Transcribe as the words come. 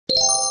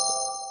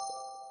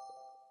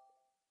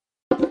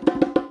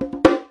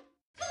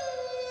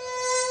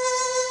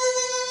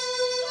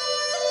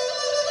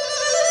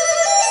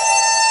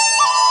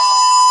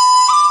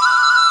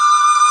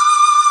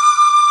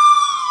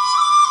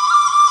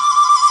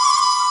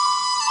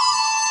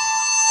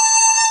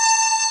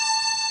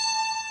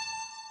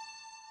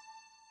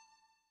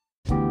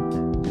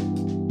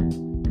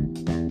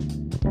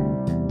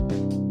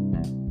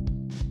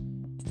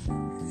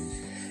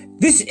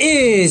This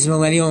is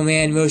Millennial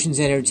Man Motions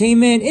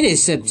Entertainment. It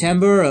is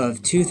September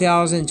of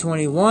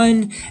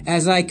 2021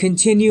 as I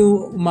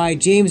continue my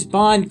James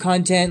Bond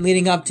content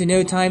leading up to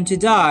No Time to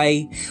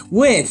Die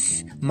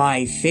with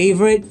my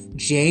favorite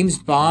James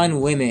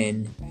Bond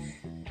women.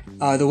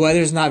 The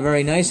weather's not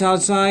very nice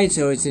outside,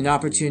 so it's an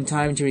opportune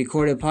time to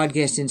record a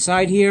podcast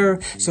inside here.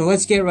 So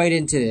let's get right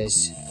into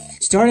this.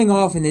 Starting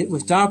off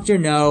with Dr.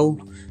 No,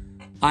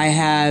 I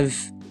have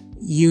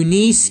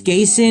Eunice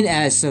Gayson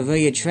as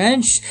Sylvia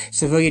Trench.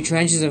 Sylvia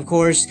Trench is, of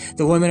course,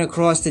 the woman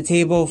across the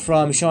table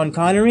from Sean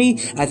Connery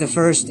at the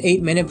first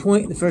 8-minute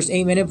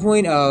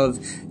point of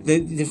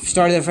the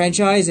start of the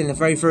franchise in the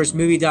very first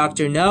movie,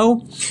 Dr.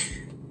 No.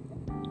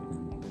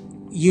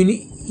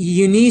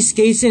 Eunice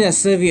Gayson as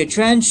Sylvia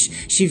Trench.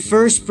 She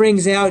first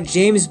brings out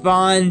James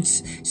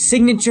Bond's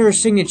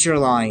signature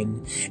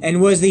line,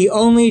 and was the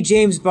only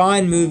James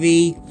Bond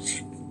woman.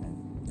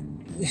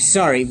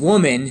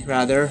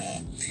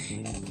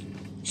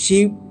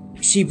 She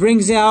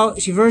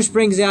first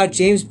brings out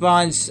James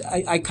Bond's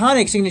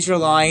iconic signature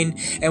line,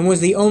 and was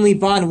the only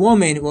Bond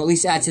woman, well, at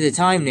least at the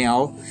time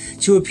now,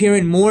 to appear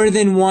in more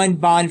than one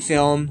Bond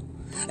film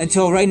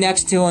until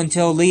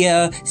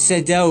Leah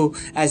Seydoux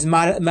as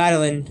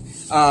Madeline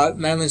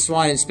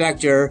Swan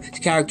Inspector,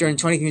 character in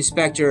 20th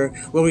Inspector,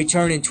 will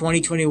return in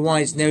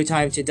 2021's No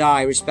Time to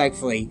Die,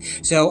 respectfully.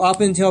 So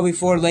up until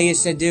before Leah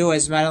Seydoux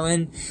as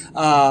Madeline,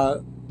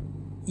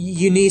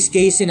 Eunice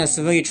Gayson as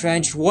Sylvia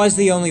Trench was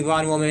the only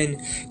Bond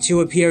woman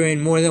to appear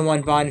in more than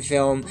one Bond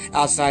film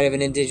outside of a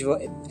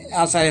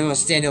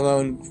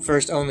standalone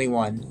first only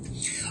one.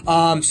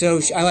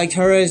 So I liked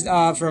her as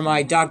for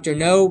my Dr.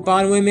 No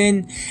Bond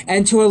women,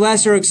 and to a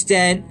lesser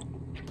extent,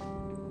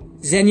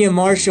 Xenia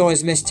Marshall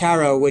as Miss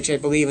Taro, which I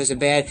believe was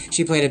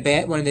she played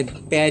one of the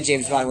bad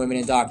James Bond women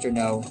in Dr.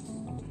 No.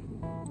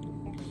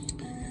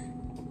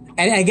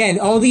 And again,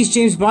 all these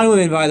James Bond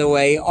women, by the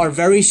way, are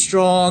very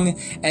strong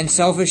and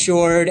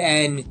self-assured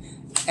and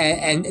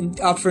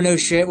up for no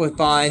shit with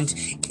Bond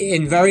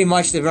in very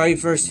much the very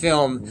first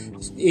film,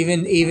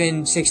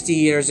 even 60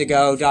 years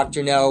ago,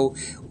 Dr. No.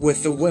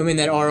 With the women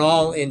that are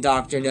all in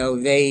Dr. No,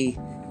 they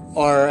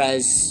are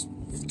as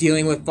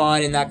dealing with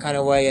Bond in that kind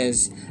of way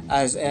as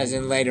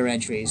in later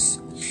entries.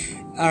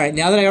 Alright,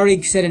 now that I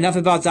already said enough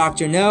about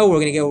Dr. No, we're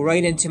going to go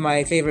right into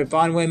my favorite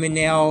Bond women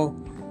now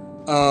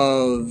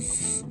of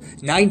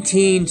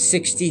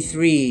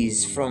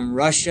 1963's From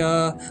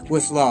Russia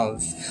with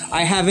Love.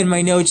 I have in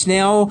my notes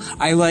now,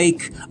 I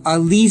like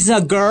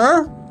Aliza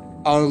Gur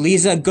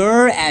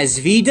as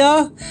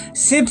Vida,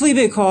 simply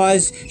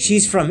because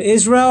she's from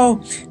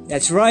Israel.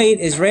 That's right,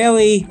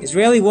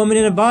 Israeli woman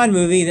in a Bond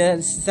movie.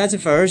 That's a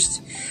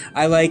first.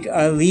 I like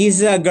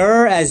Aliza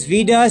Gur as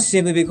Vida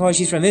simply because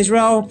she's from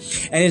Israel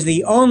and is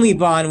the only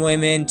Bond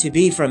woman to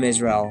be from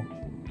Israel.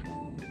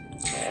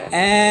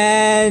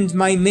 And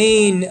my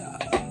main,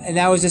 and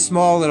that was a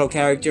small little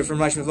character from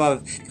Russia with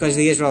Love because of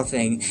the Israel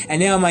thing. And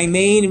now my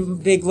main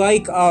big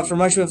like from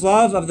Russia with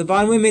Love of the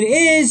Bond women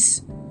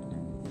is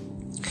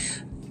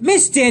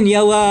Miss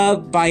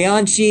Daniela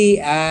Bianchi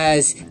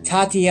as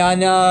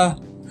Tatiana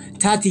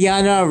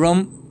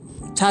Romanov,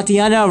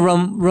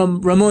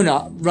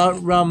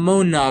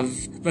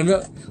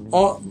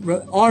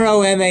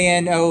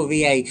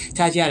 Romanova,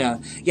 Tatiana.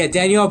 Yeah,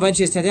 Daniela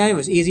Bianchi as Tatiana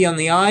was easy on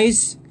the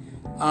eyes.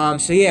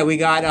 So yeah, we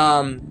got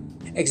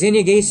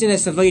Xenia Gayson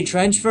as Sylvia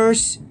Trench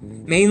first,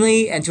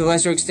 mainly, and to a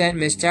lesser extent,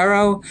 Miss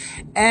Taro,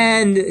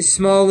 and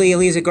smallly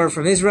Aliza Gur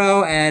from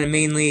Israel, and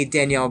mainly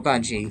Danielle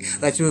Bianchi.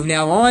 Let's move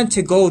now on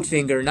to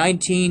Goldfinger,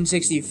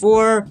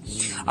 1964.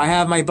 I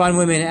have my Bond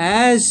women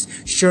as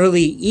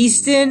Shirley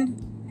Easton,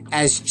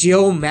 as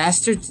Jill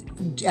Masterson,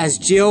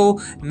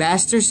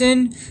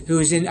 who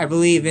is in, I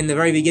believe, in the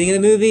very beginning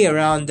of the movie,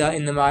 around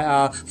in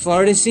the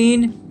Florida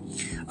scene.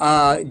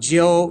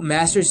 Jill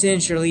Masterson,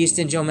 Shirley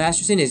Easton, Jill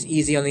Masterson is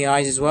easy on the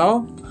eyes as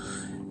well.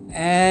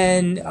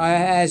 And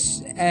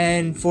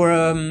for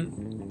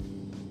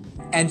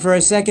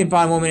a second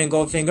Bond woman in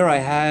Goldfinger, I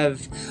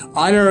have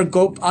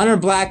Honor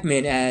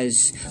Blackman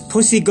as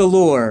Pussy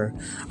Galore.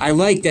 I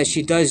like that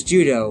she does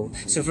judo.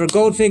 So for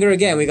Goldfinger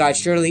again, we got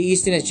Shirley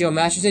Easton as Jill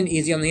Masterson,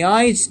 easy on the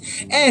eyes,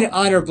 and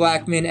Honor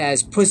Blackman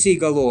as Pussy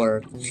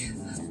Galore.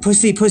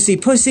 Pussy, pussy,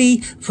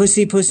 pussy,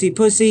 pussy, pussy,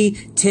 pussy,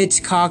 tits,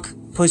 cock,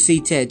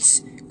 pussy,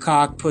 tits,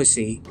 cock,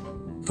 pussy,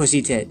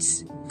 pussy,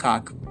 tits,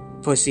 cock,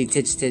 pussy,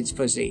 tits, tits,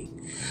 pussy.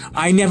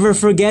 I never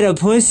forget a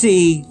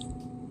pussy.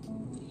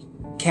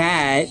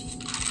 Cat.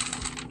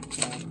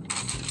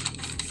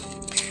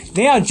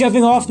 Now,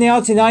 jumping off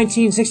now to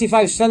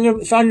 1965's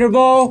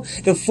Thunderball,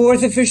 the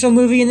fourth official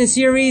movie in the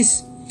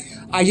series.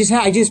 I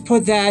just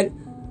put that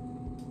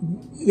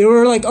there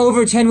were like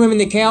over 10 women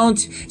to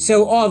count.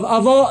 So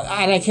of all,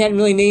 and I can't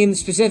really name the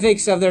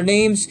specifics of their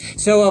names.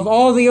 So of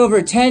all the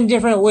over 10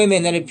 different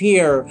women that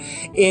appear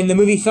in the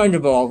movie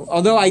Thunderball,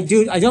 although I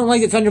don't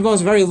like that Thunderball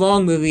is a very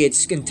long movie.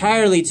 It's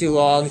entirely too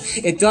long.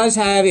 It does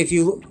have, if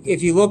you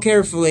look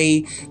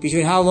carefully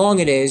between how long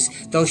it is,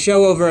 they'll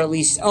show at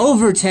least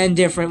over 10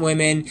 different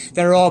women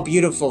that are all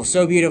beautiful.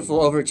 So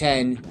beautiful, over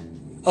 10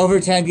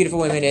 beautiful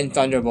women in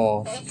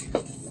Thunderball.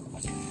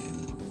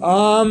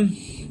 I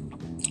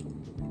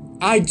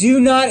do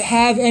not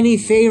have any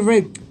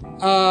favorite.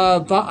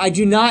 I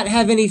do not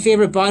have any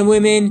favorite Bond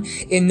women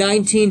in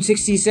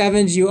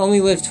 1967's You Only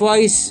Live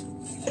Twice.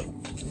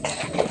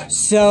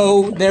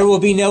 So there will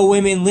be no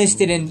women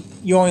listed in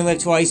You Only Live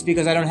Twice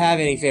because I don't have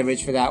any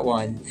favorites for that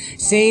one.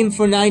 Same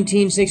for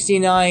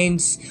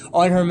 1969's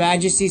On Her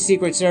Majesty's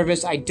Secret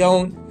Service. I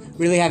don't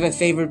really have a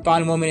favorite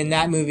Bond woman in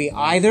that movie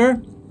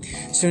either.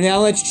 So now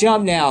let's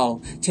jump now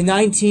to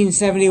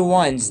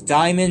 1971's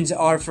Diamonds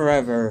Are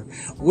Forever,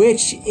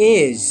 which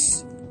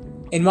is,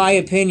 in my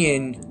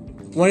opinion,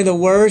 one of the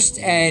worst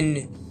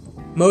and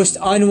most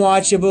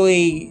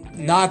unwatchably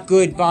not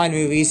good Bond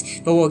movies,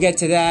 but we'll get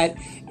to that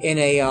in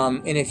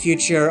a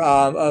future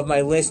of my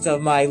list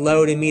of my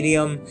low to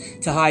medium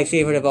to high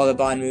favorite of all the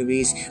Bond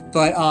movies.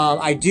 But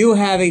I do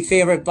have a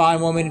favorite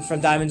Bond woman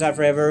from Diamonds Are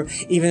Forever,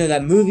 even though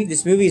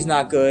this movie is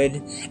not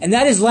good, and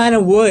that is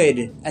Lana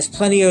Wood as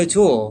Plenty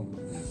O'Toole.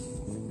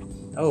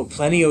 Oh,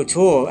 Plenty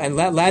O'Toole, and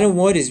Lana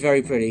Wood is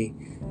very pretty.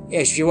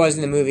 Yeah, she was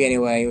in the movie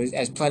anyway. It was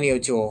as Plenty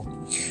O'Toole.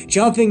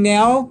 Jumping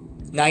now,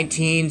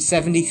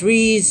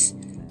 1973's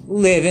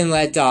Live and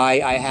Let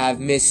Die. I have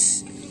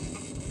Miss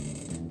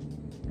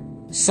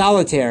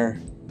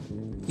Solitaire.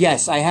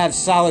 Yes, I have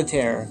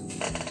Solitaire.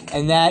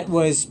 And that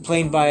was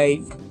played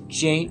by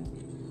Jane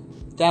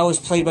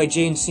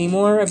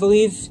Seymour, I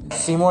believe.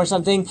 Seymour or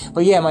something.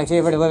 But yeah, my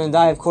favorite to Live and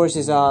Die, of course,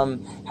 is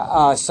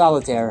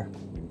Solitaire.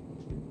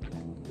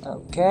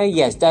 Okay,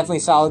 yes, definitely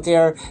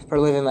Solitaire for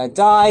Live and Let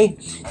Die.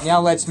 Now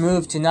let's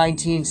move to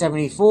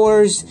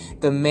 1974's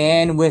The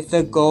Man with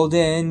the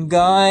Golden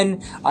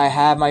Gun. I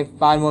have my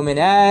Bond woman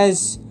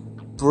as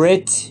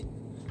Britt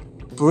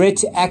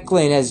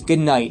Eklund as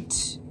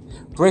Goodnight.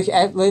 Britt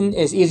Eklund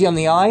is easy on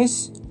the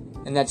eyes,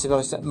 and that's the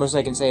most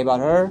I can say about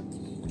her.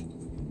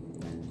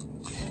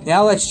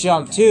 Now let's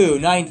jump to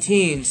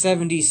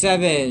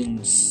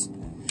 1977's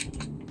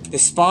The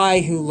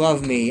Spy Who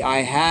Loved Me. I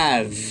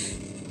have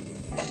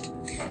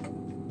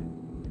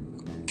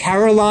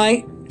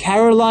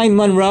Caroline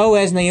Munro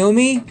as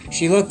Naomi.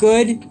 She looked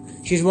good.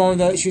 She's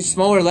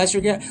smaller, lesser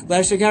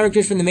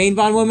characters from the main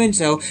Bond woman.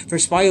 So for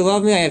Spy Who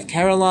Loved Me, I have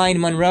Caroline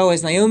Munro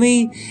as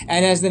Naomi,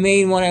 and as the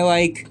main one, I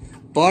like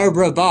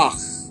Barbara Bach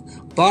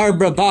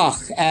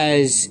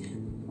as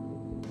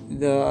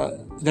the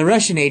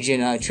Russian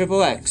agent,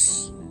 XXX.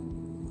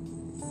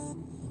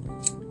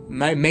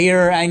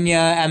 Mayor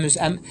Anya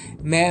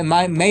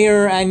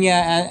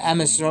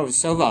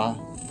Amasova.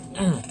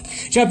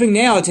 Jumping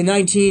now to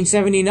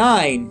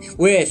 1979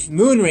 with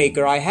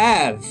Moonraker, I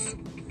have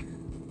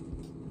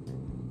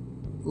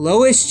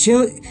Lois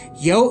Chiles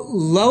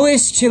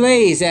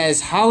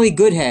as Holly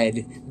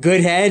Goodhead.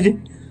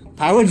 Goodhead?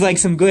 I would like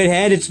some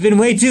Goodhead. It's been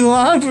way too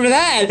long for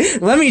that.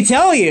 Let me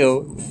tell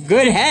you.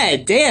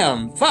 Goodhead.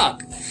 Damn.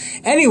 Fuck.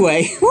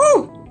 Anyway.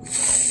 Woo!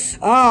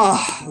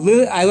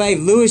 I like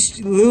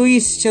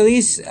Louis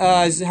Chiles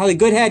as Holly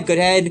Goodhead.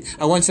 Goodhead.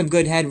 I want some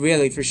Goodhead,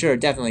 really, for sure,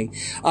 definitely.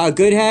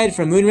 Goodhead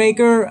from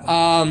Moonraker.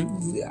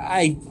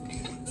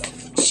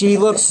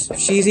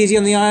 She's easy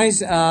on the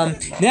eyes.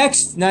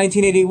 Next,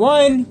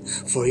 1981,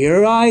 For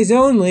Your Eyes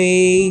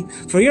Only.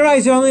 For Your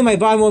Eyes Only, my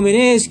Bond woman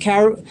is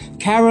Carole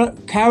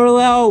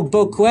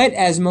Bouquet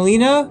as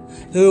Melina,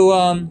 who,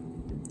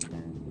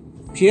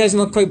 she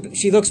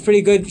looks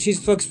pretty good. She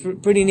looks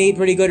pretty neat,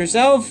 pretty good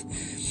herself.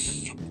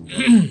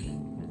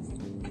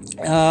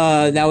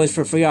 That was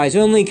for Your Eyes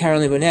Only.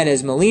 Caroline Burnett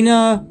as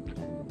Melina,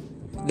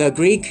 the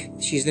Greek.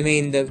 She's the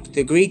main,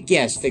 the Greek.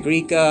 Yes, the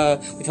Greek.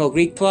 With the whole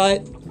Greek plot.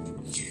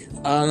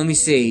 Let me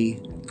see.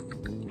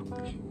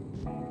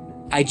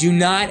 I do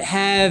not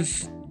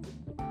have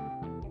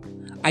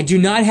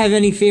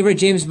any favorite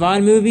James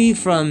Bond movie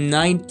from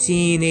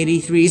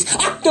 1983's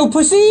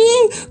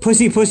Octopussy!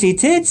 Pussy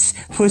tits!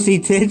 Pussy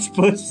tits.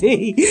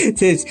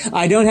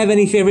 I don't have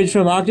any favorites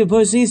from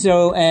Octopussy,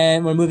 so,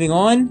 and we're moving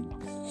on.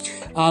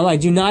 I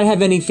do not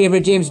have any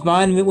favorite James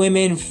Bond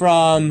women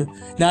from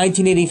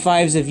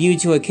 1985's A View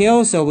to a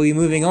Kill, so we'll be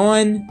moving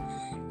on.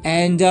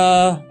 And,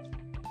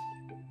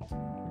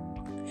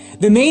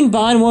 the main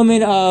Bond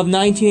woman of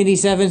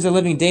 1987's The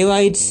Living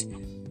Daylights,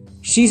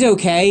 she's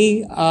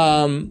okay.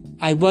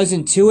 I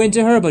wasn't too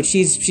into her, but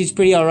she's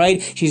pretty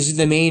alright. She's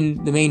the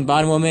main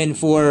Bond woman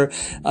for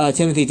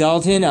Timothy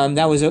Dalton.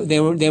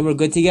 They were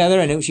good together,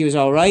 and she was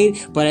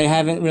alright. But I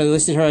haven't really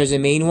listed her as a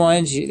main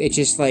one. It's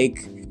just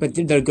like, but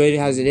they're good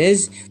as it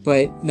is.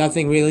 But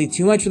nothing really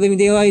too much for Living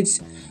Daylights,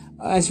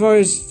 as far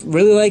as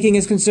really liking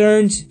is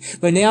concerned.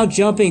 But now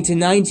jumping to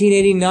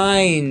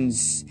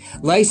 1989's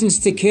License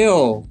to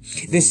Kill,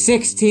 the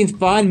 16th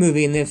Bond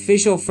movie in the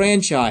official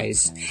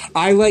franchise.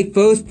 I like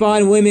both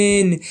Bond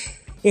women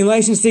in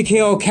License to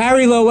Kill.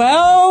 Carrie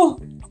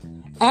Lowell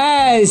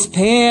as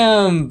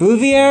Pam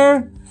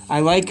Bouvier.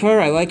 I like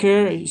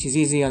her. She's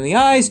easy on the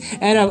eyes.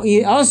 And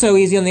also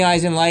easy on the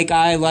eyes, and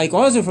I like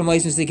also from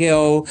License to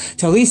Kill,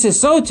 Talisa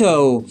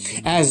Soto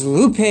as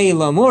Lupe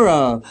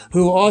Lamora,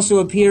 who also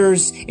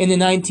appears in the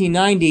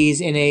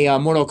 1990s in a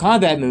Mortal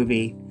Kombat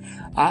movie.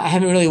 I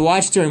haven't really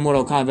watched her in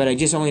Mortal Kombat. I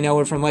just only know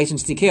her from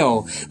License to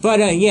Kill. But,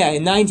 yeah,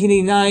 in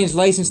 1989's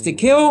License to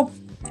Kill,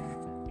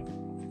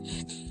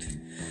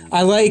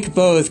 I like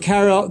both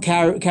Carrie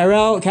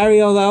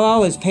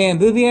Lowell as Pam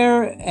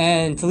Bouvier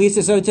and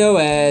Talisa Soto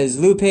as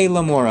Lupe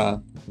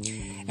Lamora.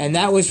 And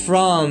that was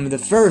from the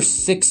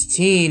first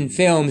 16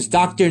 films,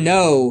 Dr.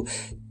 No,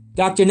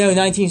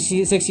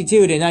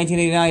 1962 to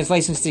 1989's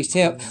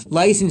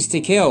License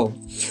to Kill.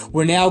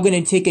 We're now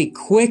going to take a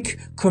quick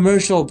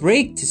commercial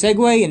break to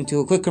segue into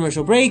a quick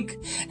commercial break,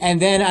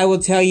 and then I will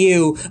tell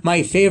you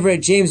my favorite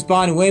James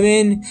Bond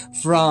women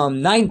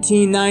from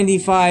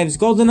 1995's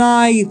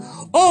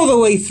GoldenEye all the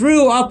way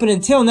through up and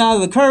until now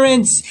the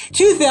current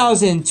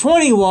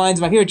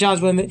 2021's my favorite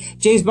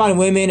James Bond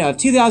women of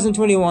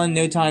 2021,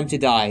 No Time to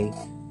Die.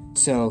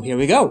 So here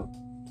we go.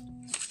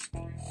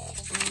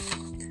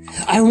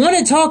 I want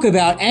to talk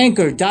about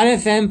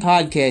Anchor.fm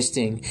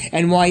podcasting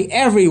and why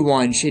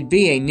everyone should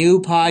be a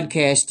new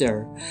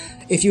podcaster.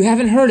 If you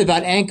haven't heard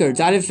about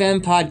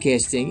Anchor.fm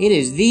podcasting, it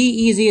is the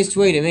easiest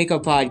way to make a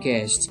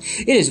podcast.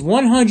 It is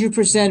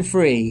 100%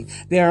 free.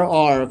 There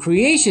are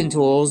creation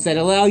tools that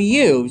allow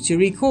you to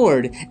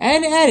record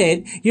and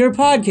edit your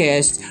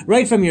podcast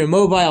right from your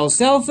mobile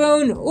cell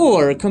phone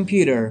or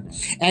computer.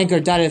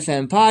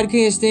 Anchor.fm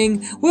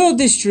podcasting will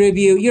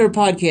distribute your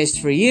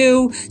podcast for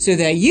you so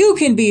that you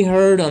can be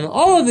heard on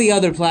all of the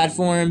other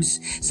platforms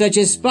such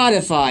as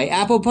Spotify,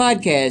 Apple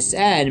Podcasts,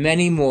 and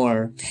many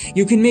more.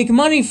 You can make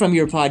money from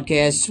your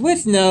podcast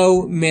with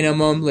no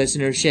minimum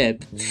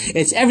listenership.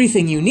 It's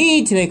everything you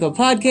need to make a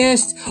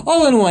podcast,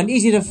 all in one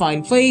easy to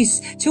find place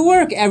to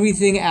work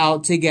everything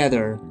out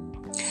together.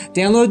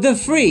 Download the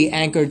free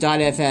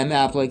Anchor.fm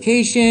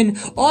application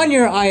on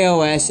your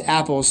iOS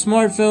Apple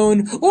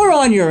smartphone or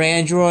on your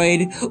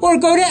Android, or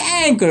go to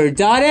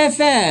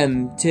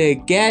Anchor.fm to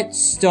get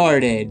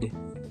started.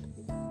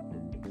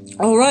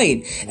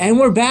 Alright, and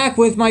we're back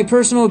with my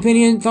personal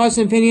thoughts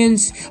and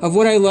opinions of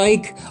what I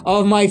like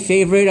of my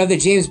favorite of the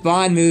James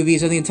Bond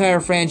movies of the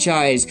entire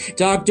franchise,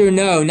 Dr.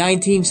 No,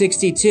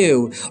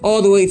 1962,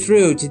 all the way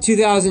through to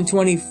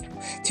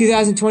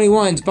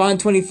 2021's Bond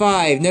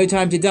 25, No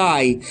Time to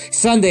Die,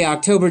 Sunday,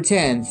 October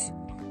 10th,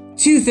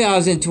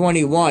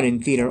 2021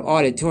 in Theater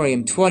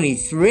Auditorium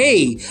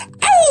 23.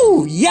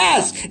 Oh,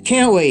 yes!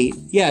 Can't wait.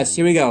 Yes,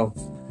 here we go.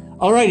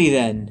 Alrighty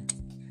then.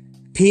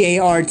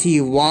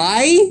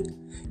 Party?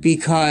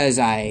 Because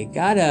I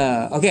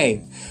gotta...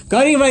 Okay,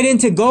 getting right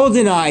into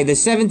GoldenEye, the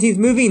 17th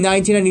movie,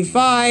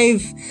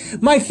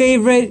 1995. My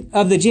favorite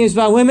of the James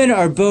Bond women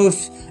are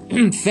both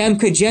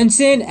Famke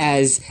Janssen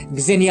as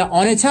Xenia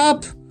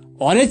Onatopp.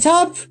 I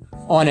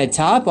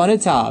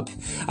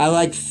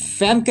like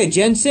Famke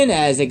Janssen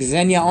as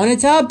Xenia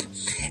Onatopp,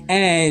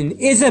 and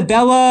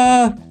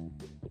Isabella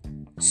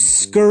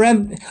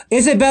Skremko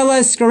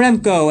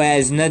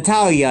as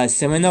Natalia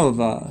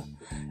Simonova.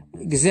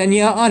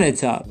 Xenia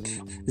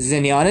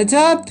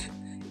Onatopp,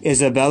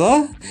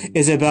 Isabella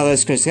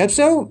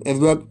Skremko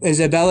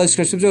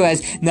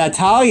as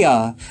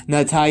Natalia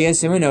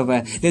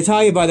Simonova.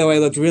 Natalia, by the way,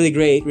 looked really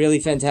great, really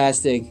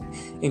fantastic,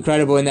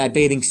 incredible in that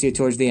bathing suit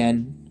towards the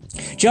end.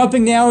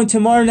 Jumping now into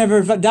Tomorrow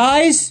Never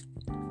Dies.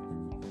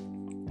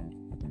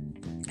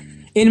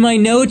 In my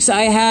notes,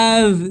 I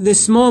have the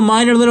small,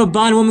 minor little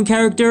Bond woman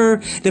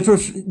character,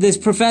 the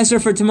professor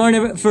for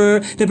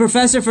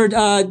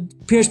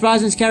Pierce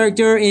Brosnan's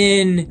character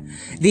in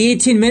the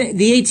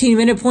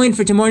 18-minute point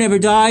for Tomorrow Never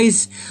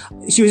Dies.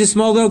 She was a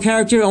small little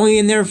character, only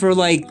in there for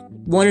like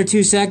 1 or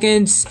 2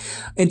 seconds.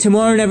 In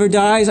Tomorrow Never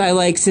Dies, I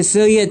like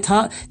Cecile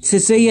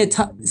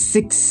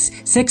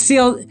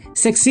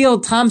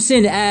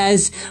Thompson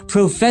as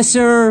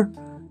Professor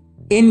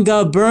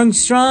Inga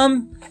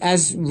Bergstrom,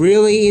 as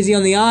really easy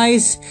on the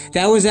eyes.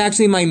 That was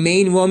actually my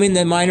main woman,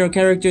 the minor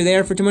character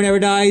there for Tomorrow Never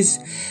Dies.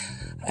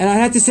 And I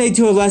have to say,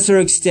 to a lesser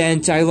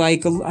extent, I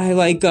like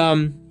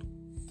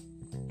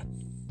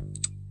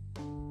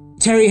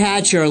Terry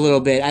Hatcher a little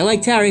bit. I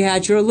like Terry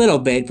Hatcher a little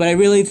bit, but I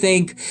really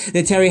think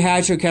the Terry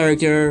Hatcher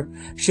character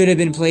should have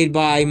been played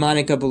by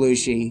Monica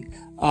Bellucci.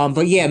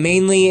 But yeah,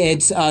 mainly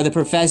it's the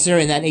professor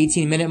in that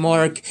 18-minute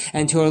mark,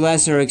 and to a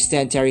lesser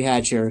extent, Terry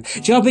Hatcher.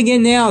 Jumping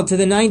in now to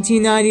the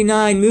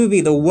 1999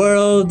 movie, The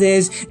World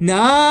Is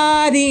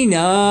Not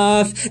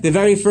Enough. The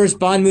very first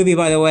Bond movie,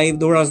 by the way,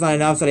 The World Is Not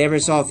Enough, that I ever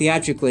saw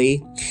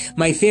theatrically.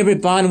 My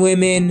favorite Bond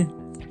women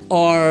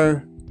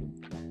are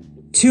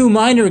 2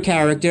 minor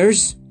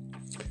characters.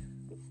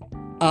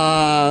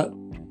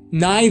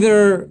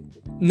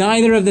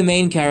 Neither of the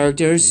main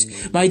characters.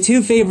 My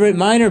 2 favorite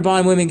minor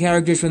Bond women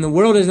characters from The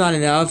World Is Not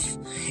Enough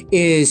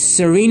is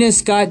Serena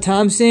Scott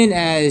Thompson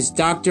as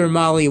Dr.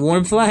 Molly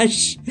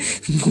Warmflash.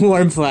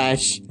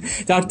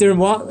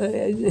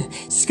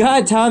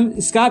 Scott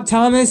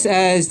Thomas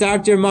as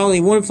Dr.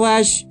 Molly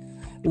Warmflash,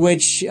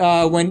 which,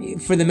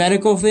 for the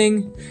medical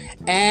thing.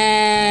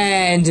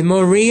 And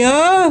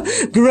Maria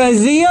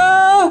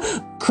Grazia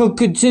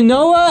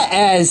Kukuchinoa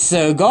as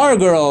Cigar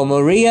Girl.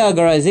 Maria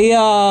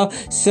Grazia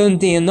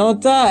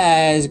Suntianota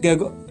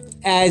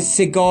as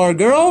Cigar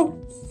Girl.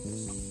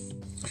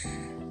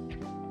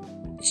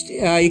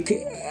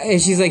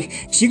 and she's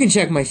like, you can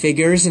check my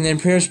figures, and then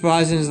Pierce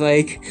Brosnan's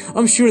like,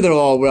 I'm sure they're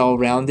all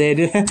well-rounded.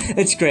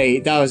 It's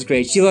great. That was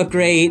great. She looked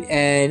great,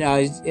 and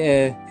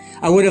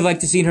I would have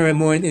liked to seen her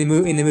more in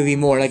the movie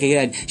more. Like I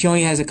said, she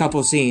only has a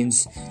couple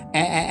scenes,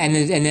 and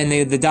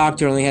then the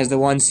Doctor only has the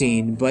one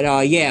scene.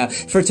 But yeah,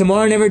 for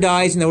Tomorrow Never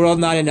Dies and The World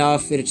Not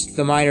Enough, it's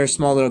the minor,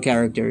 small little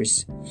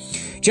characters.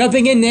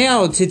 Jumping in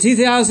now to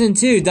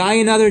 2002, Die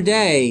Another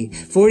Day,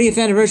 40th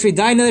anniversary,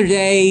 Die Another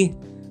Day.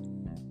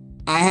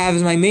 I have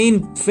as my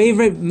main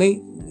favorite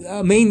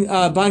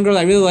Bond girl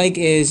I really like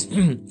is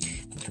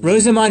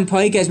Rosamund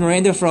Pike as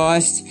Miranda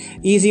Frost.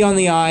 Easy on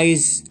the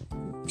eyes.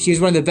 She was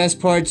one of the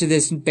best parts of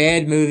this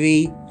bad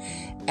movie,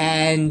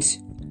 and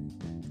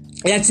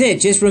that's it.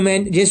 Just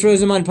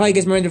Rosamund Pike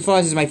as Miranda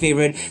Frost is my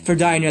favorite for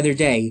Die Another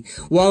Day.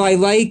 While I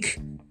like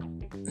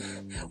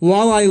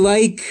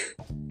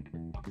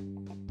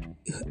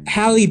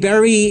Halle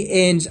Berry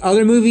in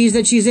other movies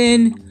that she's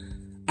in,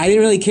 I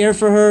didn't really care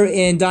for her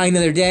in Die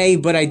Another Day,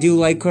 but I do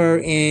like her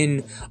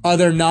in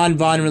other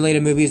non-Bond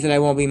related movies that I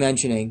won't be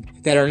mentioning,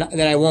 that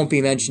I won't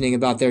be mentioning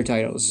about their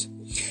titles.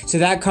 So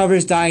that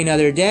covers Die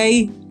Another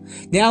Day.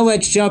 Now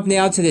let's jump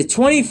now to the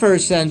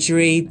 21st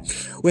century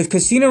with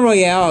Casino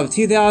Royale of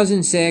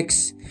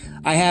 2006.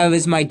 I have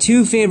as my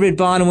two favorite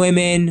Bond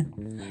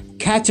women,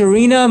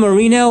 Caterina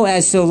Marino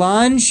as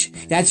Solange.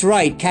 That's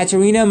right,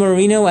 Caterina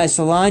Marino as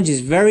Solange is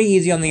very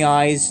easy on the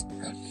eyes.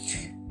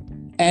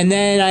 And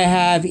then I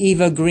have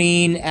Eva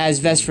Green as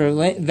Vesper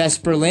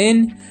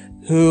Lynd,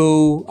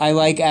 who I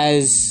like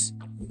as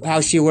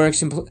how she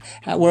works and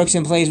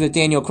plays with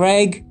Daniel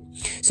Craig.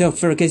 So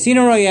for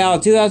Casino Royale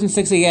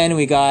 2006 again,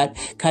 we got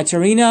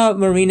Caterina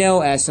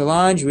Marino as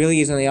Solange, really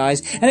easy on the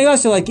eyes. And I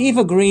also like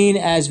Eva Green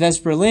as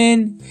Vesper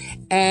Lynd,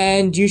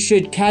 and you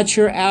should catch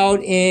her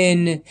out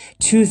in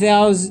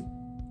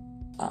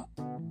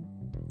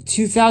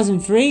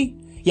 2003?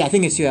 Yeah, I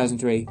think it's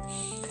 2003.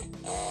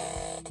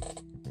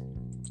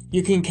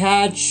 You can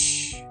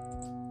catch,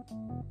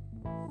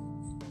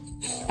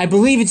 I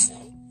believe it's,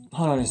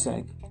 hold on a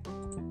sec.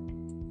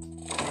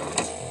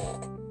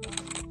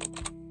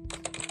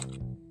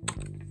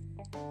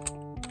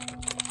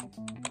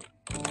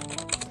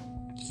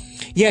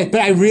 Yeah,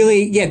 but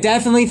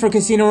definitely for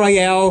Casino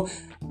Royale,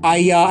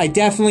 I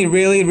definitely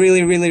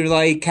really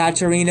like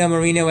Caterina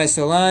Marino as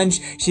Solange.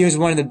 She was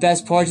one of the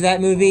best parts of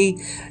that movie.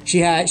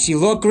 She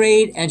looked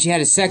great, and she had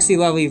a sexy,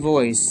 lovely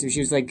voice. So she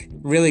was like,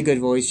 really good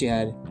voice she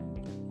had.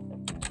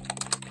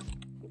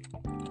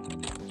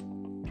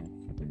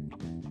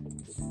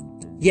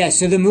 Yeah,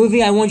 so the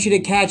movie I want you to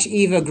catch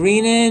Eva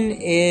Green in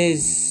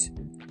is,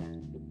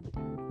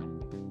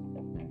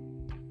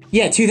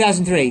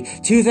 2003.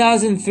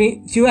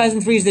 2003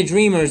 is The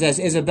Dreamers as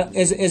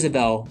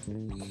Isabel.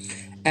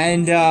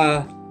 And,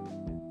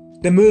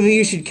 the movie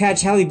you should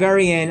catch Halle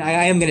Berry in, I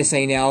am gonna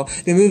say now,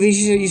 the movies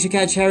you should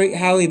catch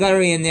Halle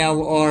Berry in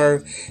now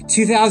are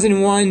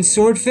 2001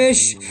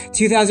 Swordfish, and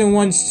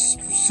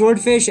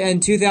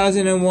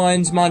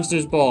 2001's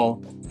Monsters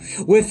Ball.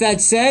 With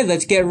that said,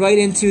 let's get right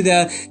into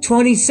the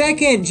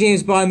 22nd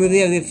James Bond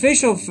movie of the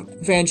official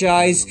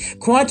franchise,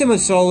 Quantum of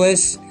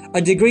Solace,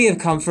 A Degree of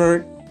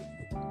Comfort,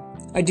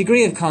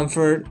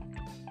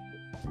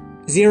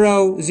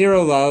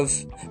 Zero Love.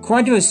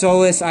 Quantum of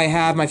Solace, I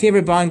have my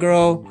favorite Bond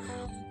girl,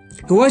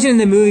 who wasn't in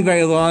the movie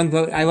very long,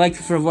 but I liked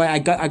for what I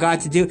got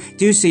to do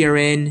see her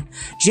in.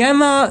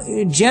 Gemma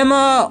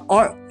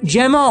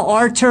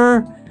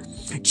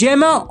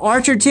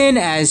Arterton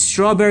as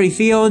Strawberry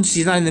Fields.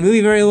 She's not in the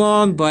movie very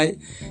long, but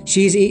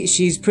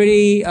she's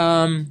pretty,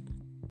 and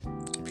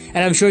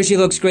I'm sure she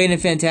looks great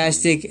and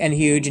fantastic and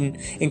huge and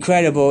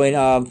incredible in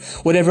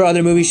whatever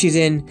other movie she's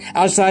in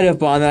outside of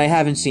Bond that I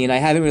haven't seen. I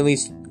haven't really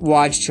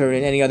watched her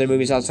in any other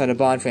movies outside of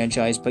Bond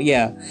franchise, but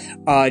yeah,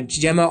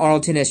 Gemma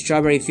Arterton as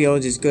Strawberry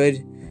Fields is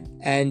good,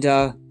 and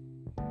to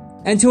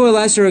a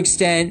lesser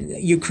extent,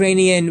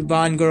 Ukrainian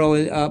Bond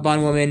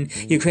woman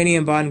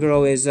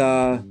is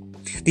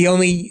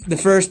the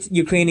first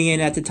Ukrainian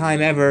at the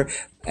time ever,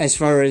 as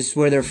far as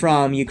where they're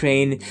from,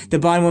 Ukraine. The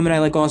Bond woman I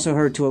like also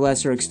her to a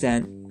lesser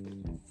extent.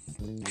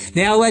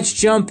 Now let's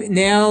jump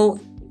now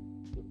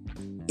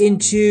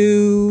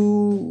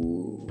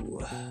into,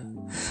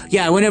 wait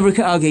a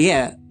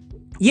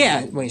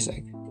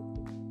sec.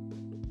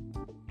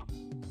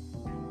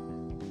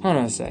 Hold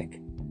on a sec.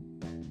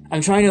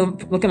 I'm trying to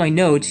look at my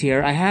notes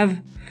here. I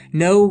don't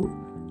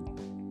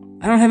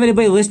have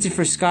anybody listed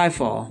for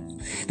Skyfall.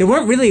 There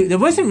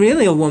wasn't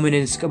really a woman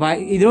in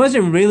Skyfall. There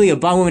wasn't really a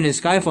Bond woman in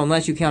Skyfall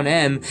unless you count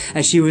M,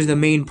 as she was the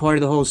main part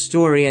of the whole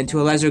story, and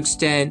to a lesser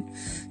extent,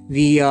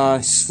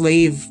 the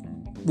slave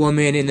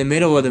woman in the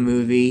middle of the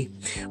movie.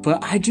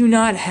 But I do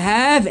not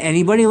have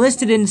anybody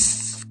listed in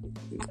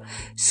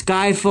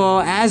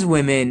Skyfall as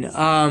women.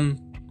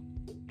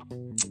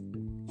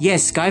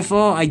 Yes,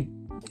 Skyfall,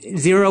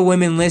 zero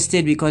women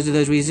listed because of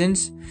those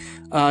reasons.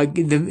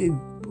 The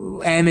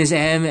M is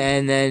M,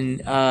 and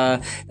then I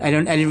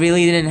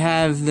really didn't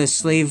have the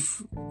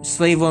slave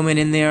woman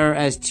in there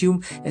as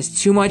too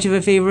much of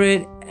a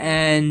favorite,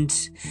 and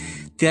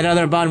that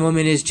other Bond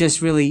woman is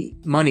just really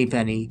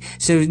Moneypenny.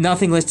 So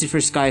nothing listed for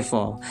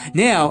Skyfall.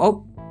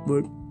 Now,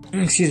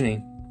 excuse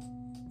me.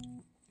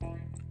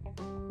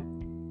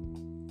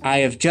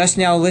 I've just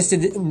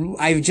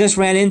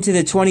ran into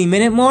the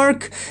 20-minute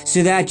mark,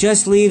 so that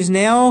just leaves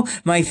now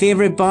my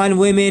favorite Bond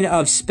women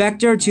of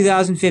Spectre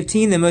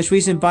 2015, the most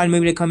recent Bond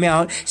movie to come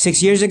out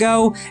 6 years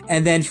ago,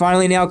 and then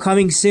finally now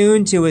coming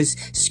soon to his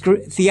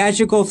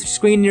theatrical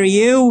screen near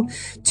you,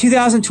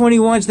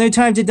 2021's No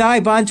Time to Die,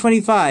 Bond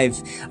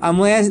 25. I'm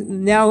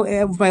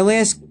my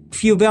last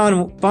few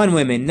Bond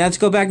women. Let's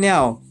go back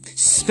now.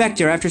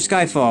 Spectre after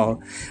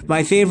Skyfall.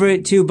 My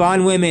favorite two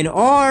Bond women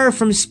are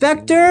from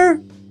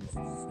Spectre,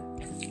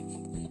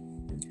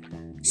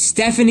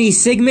 Stephanie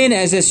Sigmund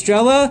as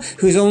Estrella,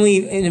 who's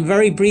only in a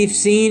very brief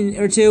scene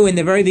or two in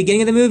the very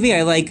beginning of the movie.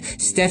 I like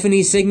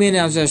Stephanie Sigmund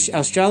as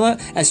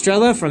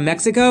Estrella from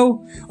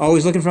Mexico.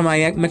 Always looking for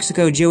my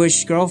Mexico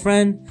Jewish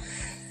girlfriend.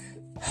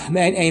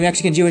 A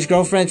Mexican Jewish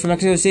girlfriend from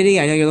Mexico City.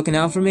 I know you're looking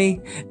out for me.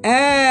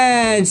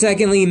 And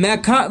secondly,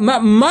 Monica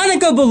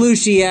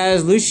Bellucci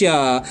as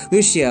Lucia.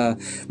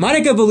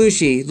 Monica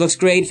Bellucci looks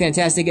great,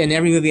 fantastic in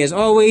every movie as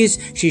always.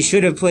 She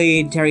should have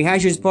played Terry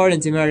Hatcher's part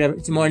in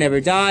Tomorrow Never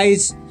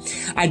Dies.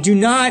 I do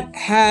not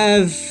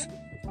have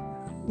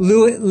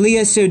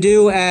Léa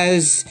Seydoux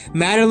as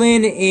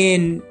Madeline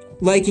in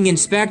liking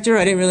Inspector.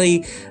 I didn't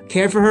really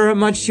care for her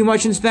too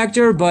much in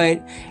Spectre,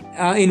 but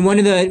in one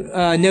of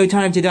the No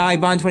Time to Die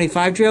Bond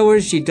 25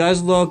 trailers, she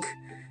does look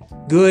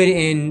good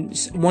in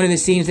one of the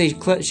scenes they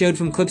showed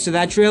from clips of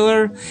that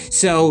trailer.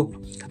 So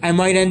I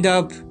might end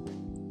up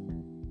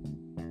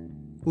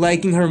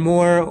liking her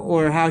more,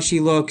 or how she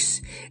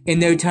looks in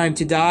No Time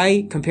to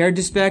Die compared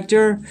to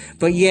Spectre.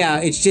 But yeah,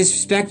 it's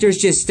just Spectre's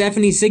just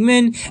Stephanie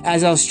Sigmund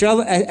as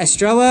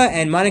Estrella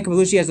and Monica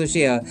Bellucci as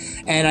Lucia.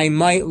 And I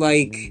might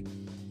like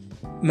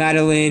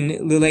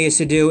Madeline Léa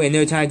Seydoux in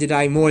No Time to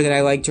Die more than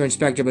I liked her in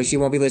Spectre, but she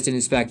won't be listed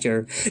in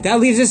Spectre. That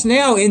leaves us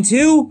now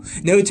into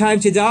No Time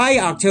to Die,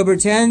 October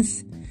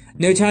 10th.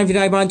 No Time to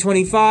Die Bond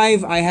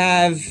 25. I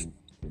have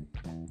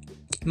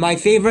my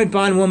favorite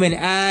Bond woman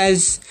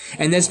as,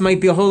 and this might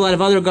be a whole lot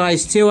of other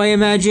guys too, I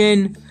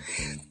imagine.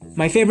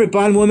 My favorite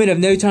Bond woman of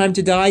No Time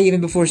to Die,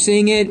 even before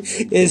seeing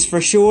it, is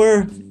for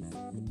sure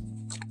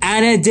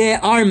Ana de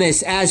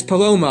Armas as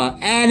Paloma.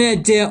 Ana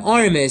de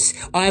Armas.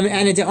 I'm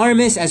Ana de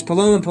Armas as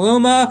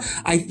Paloma.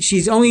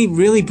 She's only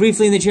really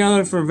briefly in the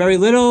trailer for very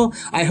little.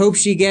 I hope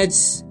she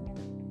gets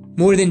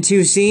more than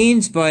 2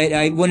 scenes, but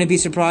I wouldn't be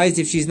surprised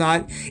if she's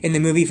not in the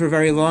movie for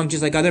very long,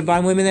 just like other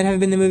Bond women that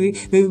haven't been in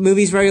the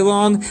movies very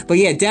long. But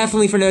yeah,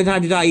 definitely for No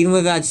Time to Die, even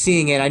without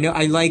seeing it. I know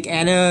I like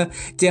Ana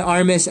de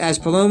Armas as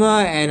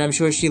Paloma, and I'm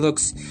sure she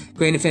looks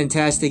great and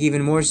fantastic,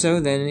 even more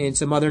so than in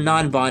some other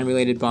non-Bond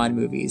related Bond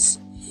movies.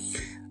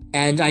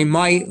 And I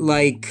might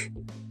like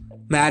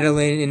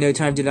Madeline in No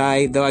Time to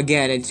Die, though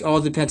again, it all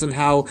depends on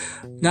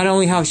not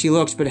only how she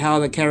looks, but how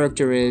the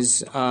character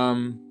is.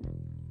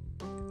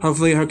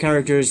 Hopefully her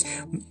character's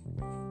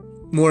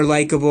more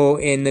likable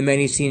in the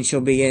many scenes she'll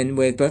be in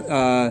with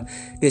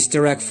this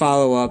direct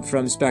follow-up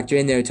from Spectre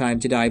in No Time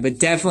to Die. But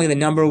definitely the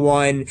number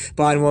one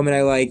Bond woman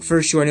I like,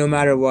 for sure, no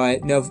matter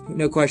what,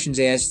 no questions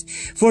asked,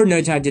 for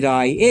No Time to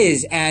Die,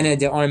 is Ana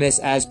de Armas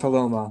as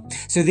Paloma.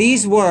 So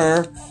these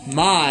were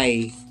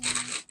my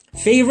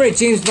favorite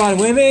James Bond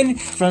women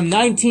from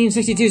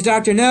 1962's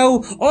Dr.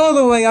 No, all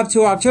the way up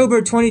to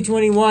October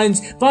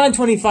 2021's Bond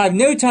 25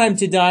 No Time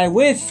to Die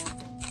with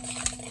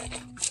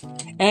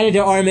Ana de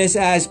Armas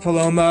as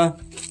Paloma.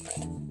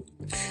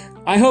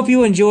 I hope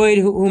you enjoyed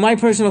who my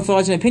personal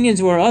thoughts and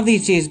opinions were of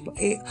these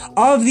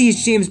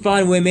James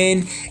Bond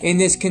women in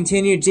this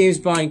continued James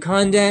Bond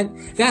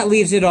content. That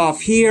leaves it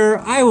off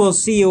here. I will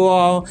see you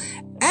all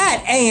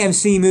at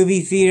AMC Movie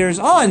Theaters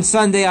on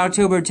Sunday,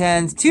 October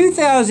 10th,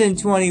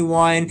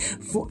 2021,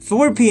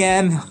 4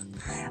 p.m.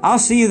 I'll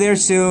see you there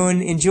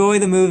soon. Enjoy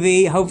the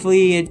movie.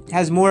 Hopefully it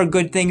has more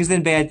good things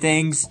than bad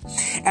things.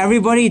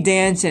 Everybody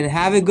dance and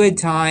have a good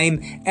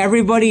time.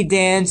 Everybody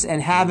dance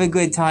and have a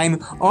good time.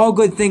 All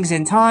good things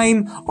in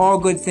time. All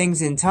good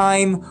things in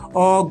time.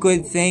 All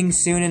good things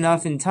soon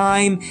enough in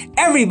time.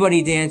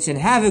 Everybody dance and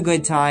have a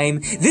good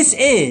time. This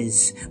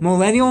is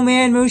Millennial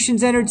Man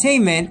Motions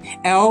Entertainment,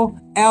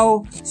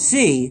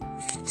 LLC,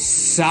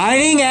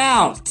 signing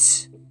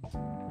out.